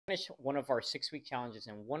Finished one of our 6 week challenges,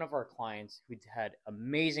 and one of our clients who had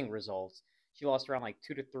amazing results. She lost around like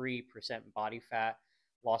 2 to 3% body fat,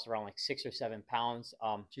 lost around like 6 or 7 pounds.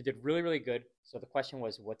 She did really, really good. So the question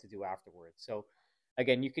was what to do afterwards. So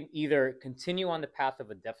again, you can either continue on the path of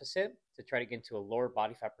a deficit to try to get into a lower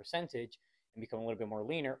body fat percentage and become a little bit more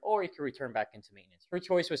leaner, or you can return back into maintenance. Her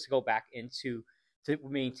choice was to go back into to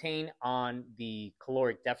maintain on the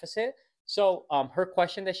caloric deficit. So her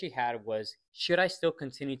question that she had was, should I still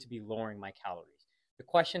continue to be lowering my calories? The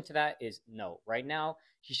question to that is no. Right now,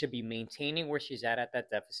 she should be maintaining where she's at that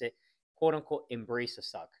deficit, quote unquote, embrace the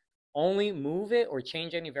suck. Only move it or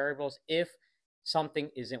change any variables if something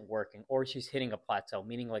isn't working or she's hitting a plateau,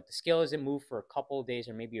 meaning like the scale isn't moved for a couple of days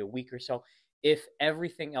or maybe a week or so, if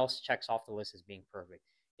everything else checks off the list as being perfect.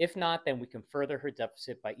 If not, then we can further her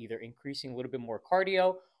deficit by either increasing a little bit more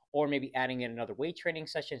cardio or maybe adding in another weight training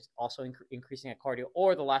session, also increasing a cardio,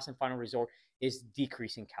 or the last and final resort is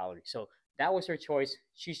decreasing calories. So that was her choice.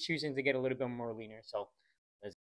 She's choosing to get a little bit more leaner. So